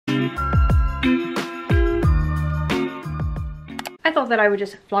that I would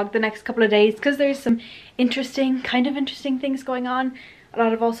just vlog the next couple of days because there's some kind of interesting things going on. A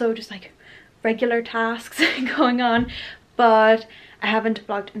lot of also just like regular tasks going on, but I haven't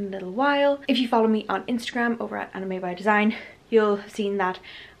vlogged in a little while. If you follow me on Instagram over at Anime by Design, you'll have seen that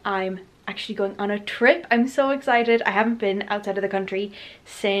I'm actually going on a trip. I'm so excited. I haven't been outside of the country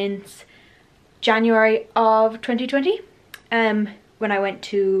since January of 2020 when I went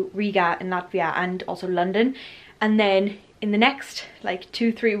to Riga in Latvia and also London, and then in the next like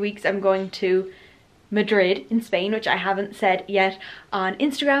 2-3 weeks I'm going to Madrid in Spain, which I haven't said yet on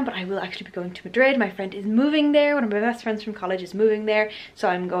Instagram, but I will actually be going to Madrid. My friend is moving there. One of my best friends from college is moving there, so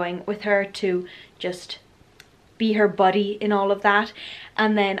I'm going with her to just be her buddy in all of that.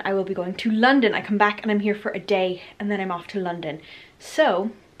 And then I will be going to London. I come back and I'm here for a day and then I'm off to London.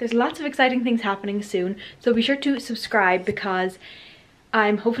 So there's lots of exciting things happening soon, so be sure to subscribe because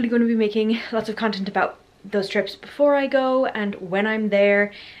I'm hopefully going to be making lots of content about those trips before I go and when I'm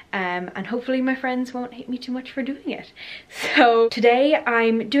there, and hopefully my friends won't hate me too much for doing it. So today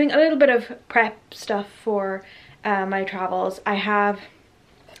I'm doing a little bit of prep stuff for my travels. I have,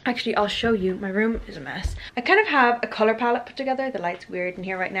 actually I'll show you, my room is a mess. I kind of have a color palette put together. The light's weird in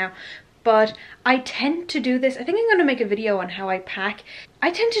here right now, but I tend to do this. I think I'm going to make a video on how I pack.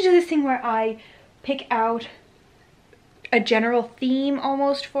 I tend to do this thing where I pick out a general theme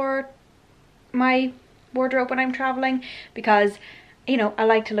almost for my wardrobe when I'm traveling, because you know I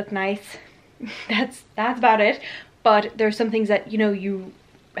like to look nice. that's about it, but there's some things that you know you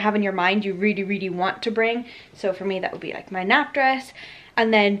have in your mind you really want to bring. So for me that would be like my nap dress,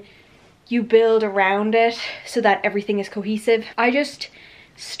 and then you build around it so that everything is cohesive. I just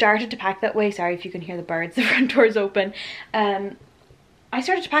started to pack that way. Sorry if you can hear the birds, the front door's open. I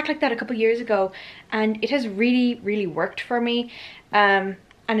started to pack like that a couple years ago and it has really worked for me, and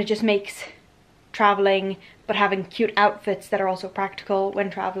it just makes traveling but having cute outfits that are also practical when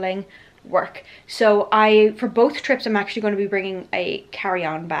traveling work. So for both trips I'm actually going to be bringing a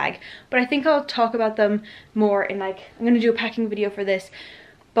carry-on bag, but I think I'll talk about them more in like, I'm going to do a packing video for this,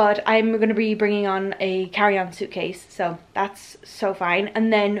 but I'm going to be bringing on a carry-on suitcase, so that's so fine.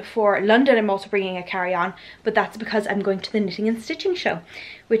 And then for London I'm also bringing a carry-on, but that's because I'm going to the knitting and stitching show,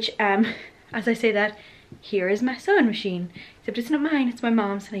 which as I say that, here is my sewing machine, except it's not mine, it's my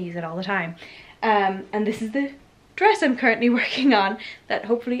mom's and I use it all the time. And this is the dress I'm currently working on that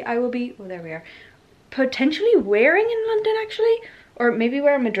hopefully I will be, oh there we are, potentially wearing in London actually, or maybe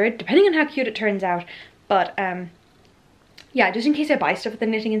wear in Madrid, depending on how cute it turns out. But yeah, just in case I buy stuff at the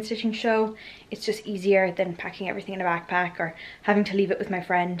knitting and stitching show, it's just easier than packing everything in a backpack or having to leave it with my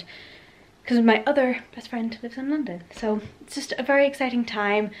friend, because my other best friend lives in London. So it's just a very exciting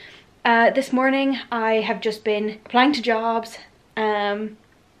time. This morning I have just been applying to jobs.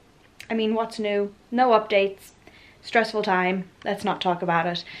 I mean, what's new? No updates. Stressful time. Let's not talk about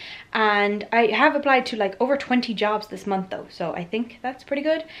it. And I have applied to like over 20 jobs this month though, so I think that's pretty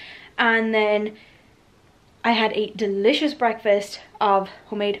good. And then I had a delicious breakfast of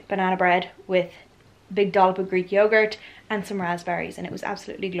homemade banana bread with a big dollop of Greek yogurt and some raspberries, and it was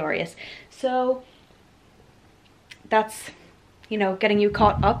absolutely glorious. So that's, you know, getting you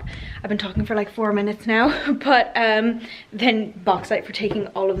caught up. I've been talking for like 4 minutes now, but then Bauxite for taking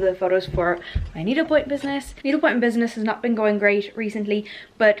all of the photos for my needlepoint business. Needlepoint business has not been going great recently,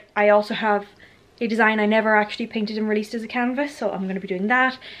 but I also have a design I never actually painted and released as a canvas, so I'm going to be doing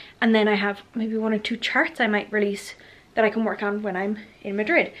that. And then I have maybe 1 or 2 charts I might release that I can work on when I'm in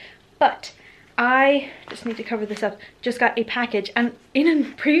Madrid. But I just need to cover this up. Just got a package, and in a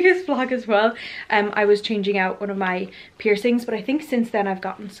previous vlog as well, I was changing out one of my piercings, but I think since then I've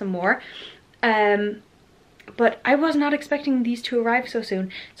gotten some more. But I was not expecting these to arrive so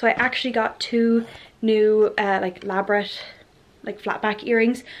soon. So I actually got 2 new like labret, like flat back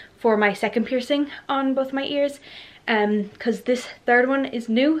earrings for my second piercing on both my ears, because this third one is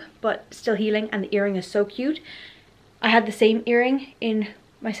new but still healing, and the earring is so cute. I had the same earring in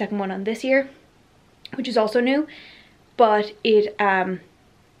my second one on this ear, which is also new, but it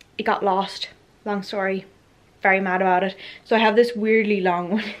got lost. Long story, very mad about it. So I have this weirdly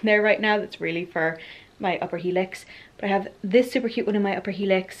long one in there right now that's really for my upper helix, but I have this super cute one in my upper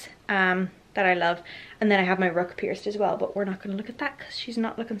helix that I love, and then I have my rook pierced as well, but we're not going to look at that because she's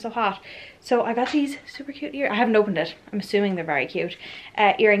not looking so hot. So I got these super cute I haven't opened it, I'm assuming they're very cute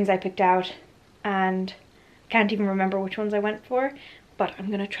earrings I picked out, and can't even remember which ones I went for, but I'm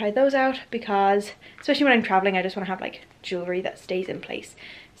gonna try those out because especially when I'm traveling I just want to have like jewelry that stays in place.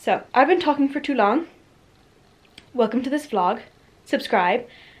 So I've been talking for too long. Welcome to this vlog. Subscribe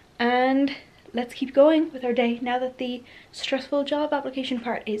and let's keep going with our day now that the stressful job application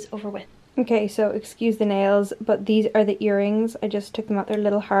part is over with. Okay, so excuse the nails, but these are the earrings. I just took them out, they're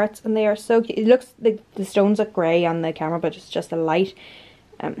little hearts, and they are so cute. It looks, the stones look grey on the camera, but it's just the light,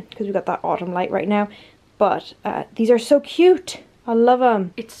 because we've got that autumn light right now. But these are so cute. I love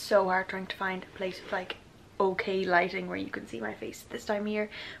them. It's so hard trying to find a place with like okay lighting where you can see my face this time of year,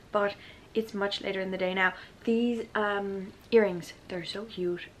 but it's much later in the day now. These earrings, they're so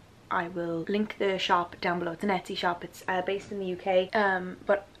cute. I will link the shop down below. It's an Etsy shop. It's based in the UK,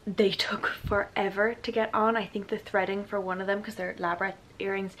 but they took forever to get on. I think the threading for one of them, because they're labrador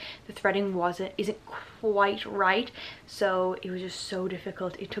earrings, the threading isn't quite right, so it was just so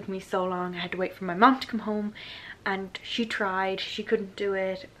difficult. It took me so long. I had to wait for my mom to come home, and she tried, she couldn't do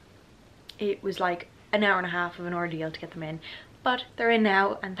it. It was like an hour and a half of an ordeal to get them in, but they're in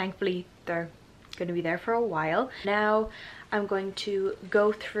now, and thankfully they're going to be there for a while. Now I'm going to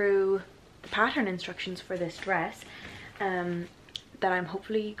go through the pattern instructions for this dress that I'm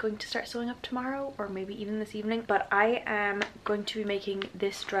hopefully going to start sewing up tomorrow, or maybe even this evening. But I am going to be making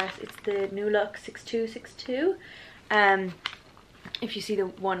this dress. It's the New Look 6262. If you see the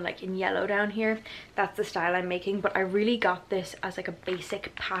one like in yellow down here, that's the style I'm making. But I really got this as like a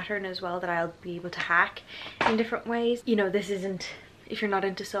basic pattern as well that I'll be able to hack in different ways. You know, this isn't, if you're not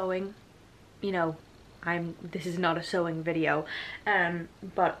into sewing, you know, this is not a sewing video,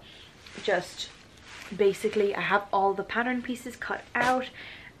 but just basically I have all the pattern pieces cut out.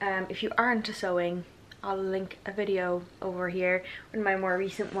 If you are into sewing, I'll link a video over here, one of my more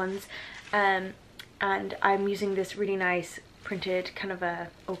recent ones, and I'm using this really nice printed kind of a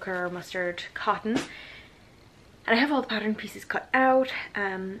ochre mustard cotton, and I have all the pattern pieces cut out.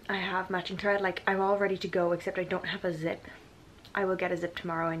 I have matching thread, like I'm all ready to go, except I don't have a zip. I will get a zip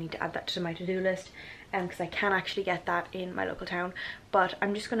tomorrow. I need to add that to my to-do list, because I can actually get that in my local town. But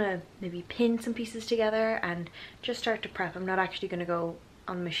I'm just gonna maybe pin some pieces together and just start to prep. I'm not actually gonna go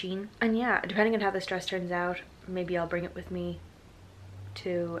on the machine. And yeah, depending on how this dress turns out, maybe I'll bring it with me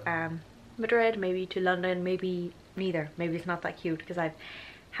to Madrid, maybe to London, maybe neither. Maybe it's not that cute, because I've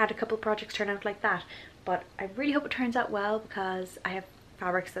had a couple projects turn out like that. But I really hope it turns out well, because I have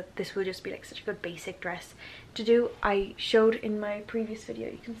fabrics that this will just be like such a good basic dress to do. I showed in my previous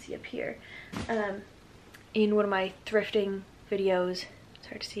video, you can see up here, in one of my thrifting videos, it's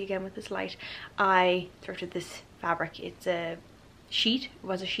hard to see again with this light, I thrifted this fabric. It's a sheet, it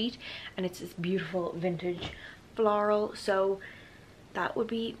was a sheet, and it's this beautiful vintage floral, so that would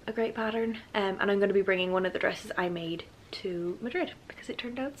be a great pattern. And I'm going to be bringing one of the dresses I made to Madrid because it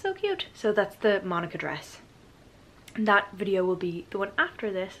turned out so cute. So that's the Monica dress. And that video will be the one after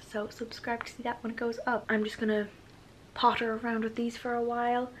this, so subscribe to see that when it goes up. I'm just gonna potter around with these for a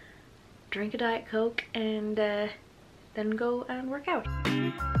while, drink a Diet Coke, and then go and work out.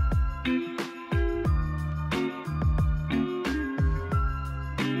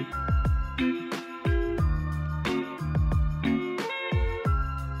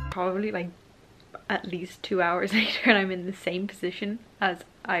 Probably like at least 2 hours later, and I'm in the same position as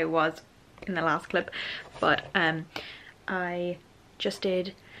I was in the last clip, but I just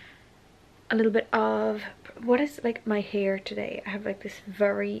did a little bit of what is like my hair today. I have like this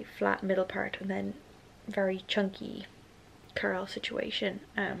very flat middle part and then very chunky curl situation.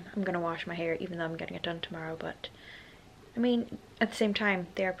 I'm gonna wash my hair even though I'm getting it done tomorrow, but I mean at the same time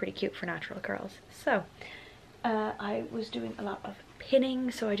they are pretty cute for natural curls. So I was doing a lot of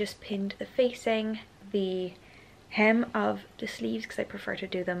pinning, so I just pinned the facing, the hem of the sleeves, because I prefer to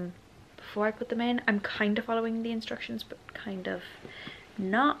do them before I put them in. I'm kind of following the instructions, but kind of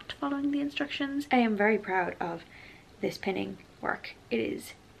not following the instructions. I am very proud of this pinning work. It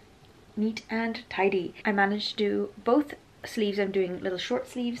is neat and tidy. I managed to do both sleeves. I'm doing little short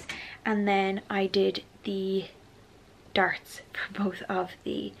sleeves, and then I did the darts for both of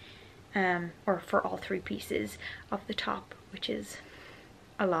the or for all three pieces of the top, which is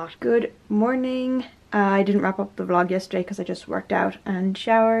a lot. Good morning. I didn't wrap up the vlog yesterday because I just worked out and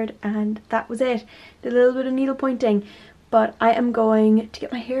showered, and that was it. Did a little bit of needle pointing, but I am going to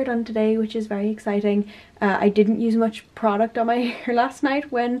get my hair done today, which is very exciting. I didn't use much product on my hair last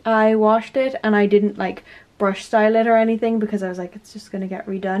night when I washed it, and I didn't like brush style it or anything because I was like, it's just gonna get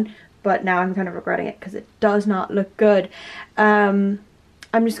redone. But now I'm kind of regretting it because it does not look good.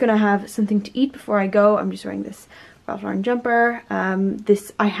 I'm just gonna have something to eat before I go. I'm just wearing this Ralph Lauren jumper.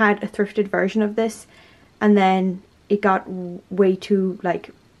 I had a thrifted version of this, and then it got way too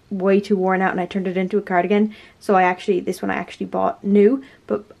worn out, and I turned it into a cardigan. So this one I actually bought new,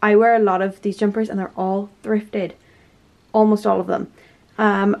 but I wear a lot of these jumpers and they're all thrifted, almost all of them.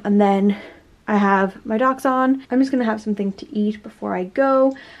 And then I have my docs on. I'm just gonna have something to eat before I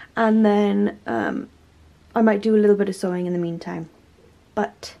go, and then I might do a little bit of sewing in the meantime.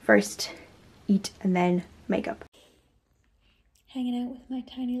 But first, eat and then makeup. Hanging out with my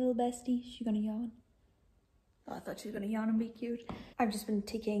tiny little bestie. She's gonna yawn. Oh, I thought she was gonna yawn and be cute. I've just been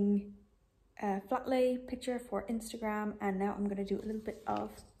taking a flat lay picture for Instagram, and now I'm gonna do a little bit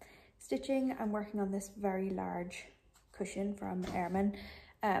of stitching. I'm working on this very large cushion from Airman.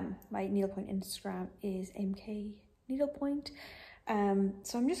 My needlepoint Instagram is MK needlepoint.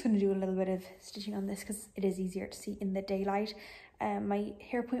 So I'm just going to do a little bit of stitching on this because it is easier to see in the daylight. My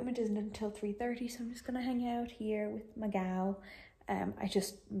hair appointment isn't until 3:30, so I'm just going to hang out here with my gal. I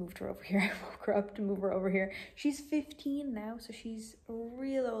just moved her over here. I woke her up to move her over here. She's 15 now, so she's a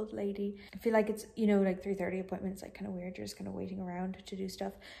real old lady. I feel like it's, you know, like 3:30 appointments, like kind of weird. You're just kind of waiting around to do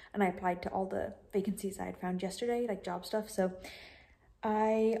stuff. And I applied to all the vacancies I had found yesterday, like job stuff. So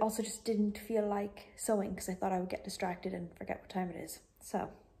I also just didn't feel like sewing because I thought I would get distracted and forget what time it is. So I'm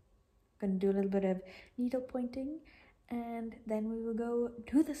going to do a little bit of needle pointing and then we will go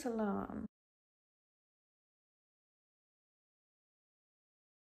to the salon.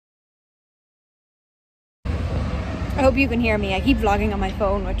 I hope you can hear me. I keep vlogging on my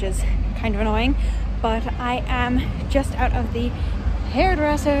phone, which is kind of annoying, but I am just out of the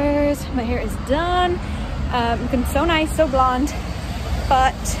hairdressers. My hair is done. Looking so nice, so blonde.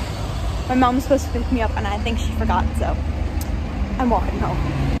 But my mom was supposed to pick me up and I think she forgot, so I'm walking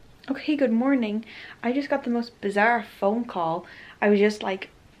home. Okay, good morning. I just got the most bizarre phone call. I was just like,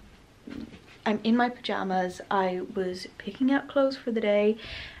 I'm in my pajamas. I was picking out clothes for the day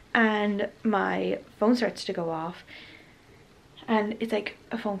and my phone starts to go off. And it's like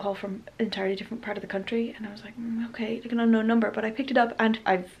a phone call from an entirely different part of the country. And I was like, okay, like an unknown number. But I picked it up, and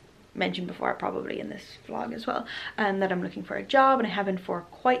I've mentioned before, probably in this vlog as well, that I'm looking for a job, and I haven't for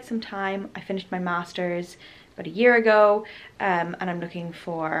quite some time. I finished my master's about a year ago, and I'm looking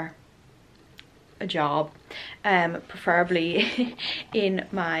for a job, preferably in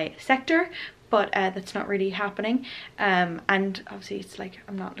my sector, but that's not really happening. And obviously it's like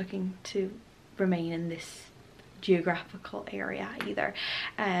I'm not looking to remain in this geographical area either.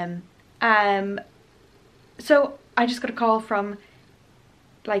 So I just got a call from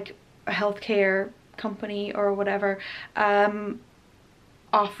like a healthcare company or whatever,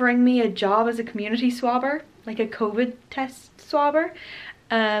 offering me a job as a community swabber, like a COVID test swabber,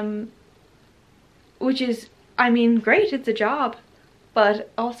 which is, I mean, great, it's a job,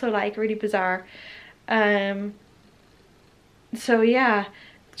 but also like really bizarre. So yeah,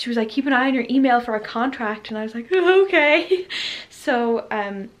 she was like, keep an eye on your email for a contract, and I was like, oh, okay. So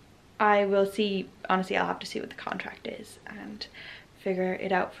I will see. Honestly, I'll have to see what the contract is and figure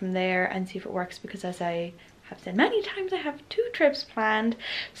it out from there and see if it works, because as I have said many times, I have 2 trips planned,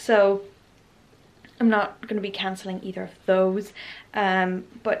 so I'm not going to be cancelling either of those.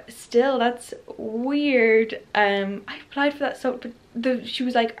 But still, that's weird. I applied for that, so she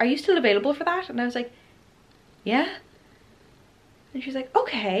was like, are you still available for that? And I was like, yeah. And she's like,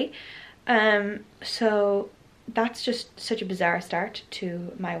 okay. So that's just such a bizarre start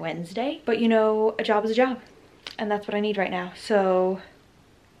to my Wednesday, but you know, a job is a job, and that's what I need right now. So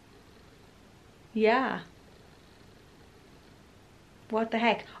yeah, what the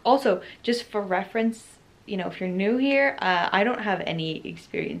heck. Also, just for reference, you know, if you're new here, I don't have any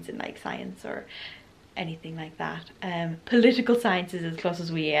experience in like science or anything like that. Political science is as close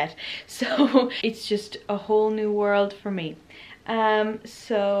as we get, so it's just a whole new world for me.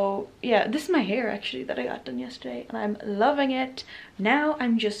 So yeah, this is my hair actually that I got done yesterday, and I'm loving it. Now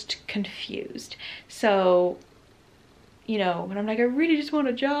I'm just confused. So, you know, when I'm like, I really just want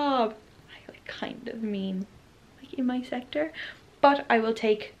a job, I like kind of mean like in my sector, but I will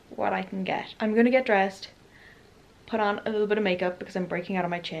take what I can get. I'm gonna get dressed, put on a little bit of makeup because I'm breaking out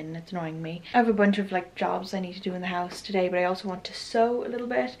of my chin, it's annoying me. I have a bunch of like jobs I need to do in the house today, but I also want to sew a little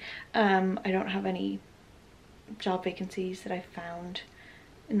bit. I don't have any job vacancies that I've found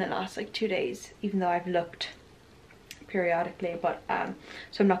in the last like 2 days, even though I've looked periodically, but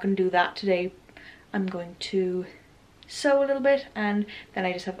so I'm not going to do that today. I'm going to sew a little bit, and then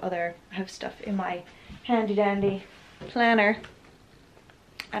I just have I have stuff in my handy dandy planner,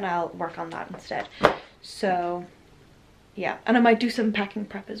 and I'll work on that instead. So yeah, and I might do some packing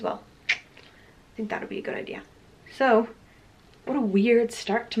prep as well. I think that would be a good idea. So what a weird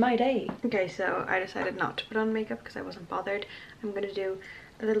start to my day. Okay, so I decided not to put on makeup because I wasn't bothered. I'm gonna do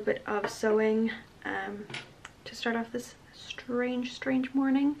a little bit of sewing to start off this strange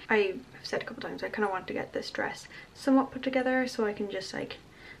morning. I have said a couple times I kind of want to get this dress somewhat put together so I can just like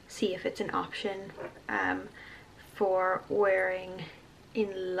see if it's an option for wearing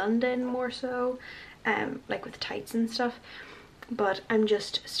in London more so, like with tights and stuff. But I'm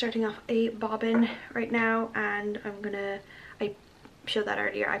just starting off a bobbin right now, and I showed that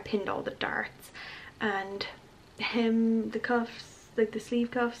earlier, I pinned all the darts and hem the cuffs, like the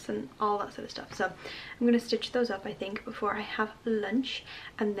sleeve cuffs and all that sort of stuff. So I'm gonna stitch those up, I think, before I have lunch,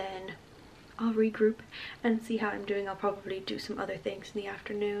 and then I'll regroup and see how I'm doing. I'll probably do some other things in the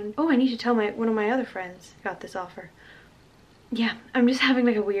afternoon. Oh, I need to tell one of my other friends got this offer. Yeah, I'm just having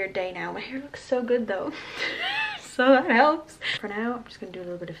like a weird day now. My hair looks so good though. So that helps. For now, I'm just gonna do a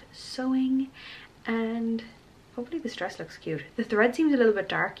little bit of sewing, and hopefully this dress looks cute. The thread seems a little bit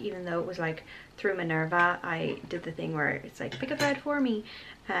dark, even though it was like through Minerva. I did the thing where it's like, pick a thread for me.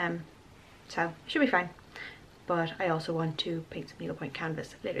 So it should be fine. But I also want to paint some needlepoint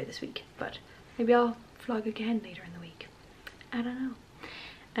canvas later this week. But maybe I'll vlog again later in the week. I don't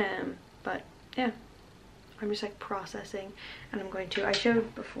know. But yeah, I'm just like processing, and I'm going to, I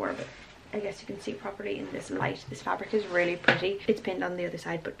showed before, but I guess you can see properly in this light. This fabric is really pretty. It's pinned on the other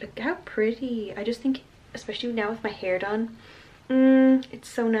side, but look how pretty. I just think, especially now with my hair done, it's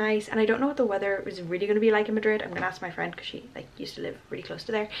so nice. And I don't know what the weather is really going to be like in Madrid. I'm gonna ask my friend, because she like used to live really close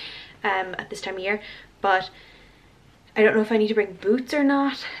to there at this time of year, but I don't know if I need to bring boots or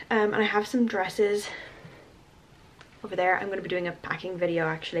not. And I have some dresses over there. I'm going to be doing a packing video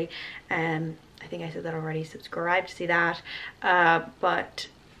actually. I think I said that already, subscribe to see that. But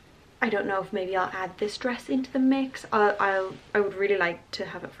I don't know if maybe I'll add this dress into the mix. I would really like to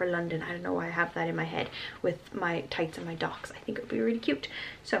have it for London. I don't know why I have that in my head with my tights and my docks. I think it would be really cute.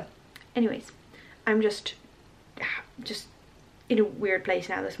 So anyways, I'm just in a weird place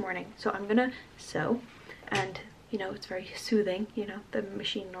now this morning. So I'm gonna sew, and you know, it's very soothing, you know, the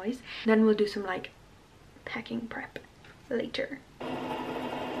machine noise. Then we'll do some like packing prep later.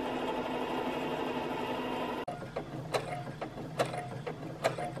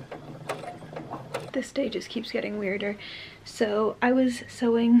 This day just keeps getting weirder. So I was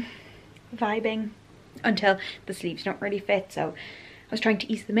sewing, vibing, until the sleeves don't really fit. So I was trying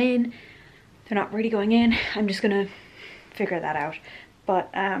to ease them in. They're not really going in. I'm just gonna figure that out.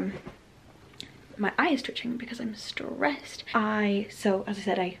 But my eye is twitching because I'm stressed. So as I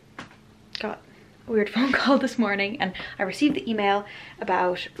said, I got a weird phone call this morning, and I received the email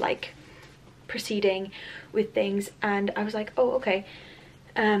about like proceeding with things, and I was like, oh, okay.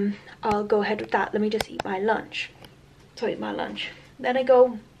 I'll go ahead with that. Let me just eat my lunch. So I eat my lunch. Then I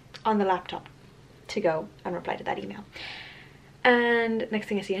go on the laptop to go and reply to that email. And next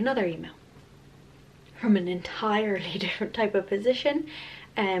thing I see another email from an entirely different type of position,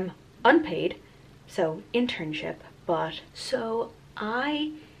 unpaid, so internship. But so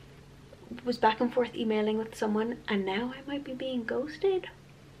I was back and forth emailing with someone, and now I might be being ghosted.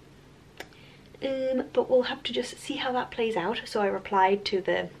 But we'll have to just see how that plays out. So I replied to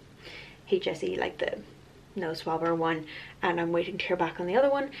the HSE, like the no swabber one, and I'm waiting to hear back on the other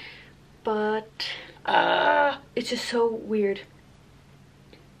one. But it's just so weird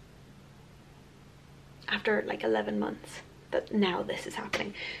after like 11 months that now this is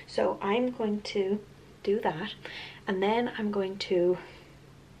happening. So I'm going to do that, and then I'm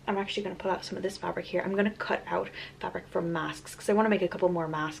actually going to pull out some of this fabric here. I'm going to cut out fabric from masks, because I want to make a couple more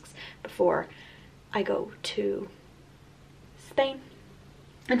masks before I go to Spain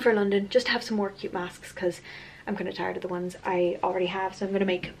and for London, just to have some more cute masks, because I'm kind of tired of the ones I already have. So I'm going to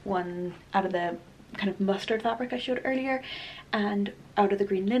make one out of the kind of mustard fabric I showed earlier, and out of the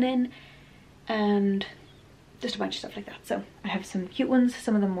green linen, and just a bunch of stuff like that. So I have some cute ones.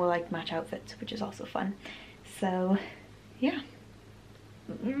 Some of them will like match outfits, which is also fun. So yeah.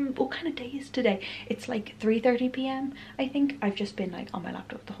 What kind of day is today? It's like 3:30 p.m. I think. I've just been like on my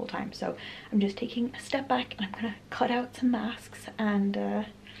laptop the whole time, so I'm just taking a step back, and I'm gonna cut out some masks. And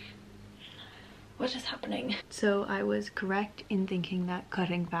what is happening? So I was correct in thinking that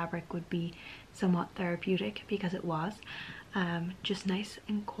cutting fabric would be somewhat therapeutic, because it was just nice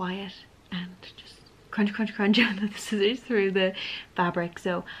and quiet, and just crunch crunch crunch the scissors through the fabric.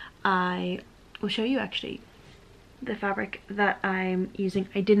 So I will show you actually the fabric that I'm using.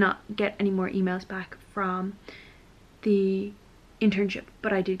 I did not get any more emails back from the internship,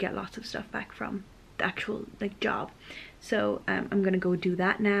 but I did get lots of stuff back from the actual like job. So I'm gonna go do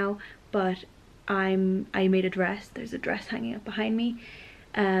that now. But I made a dress. There's a dress hanging up behind me.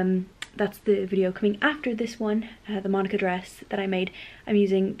 That's the video coming after this one, the Monica dress that I made. I'm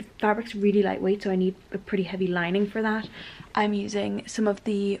using, the fabric's really lightweight, so I need a pretty heavy lining for that. I'm using some of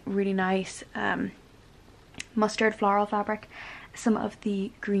the really nice mustard floral fabric, some of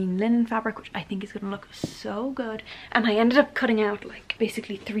the green linen fabric, which I think is going to look so good. And I ended up cutting out like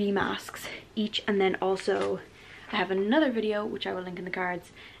basically 3 masks each, and then also I have another video which I will link in the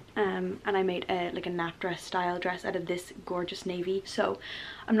cards, and I made like a nap dress style dress out of this gorgeous navy. So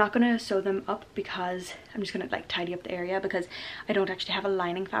I'm not gonna sew them up because I'm just gonna like tidy up the area, because I don't actually have a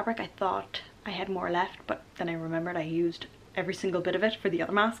lining fabric. I thought I had more left, but then I remembered I used every single bit of it for the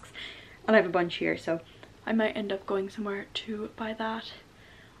other masks, and I have a bunch here, so I might end up going somewhere to buy that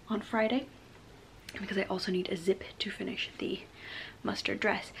on Friday, because I also need a zip to finish the mustard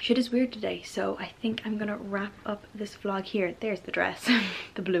dress. Shit is weird today, so I think I'm gonna wrap up this vlog here. There's the dress,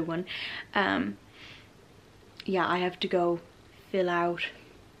 the blue one. Yeah, I have to go fill out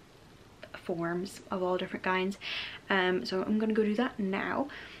forms of all different kinds, so I'm gonna go do that now,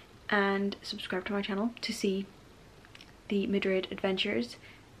 and subscribe to my channel to see the Madrid adventures,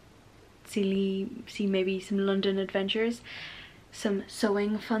 see maybe some London adventures, some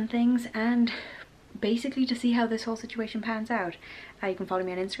sewing fun things, and basically to see how this whole situation pans out. You can follow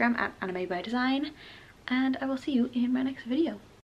me on Instagram at @animebydesign, and I will see you in my next video.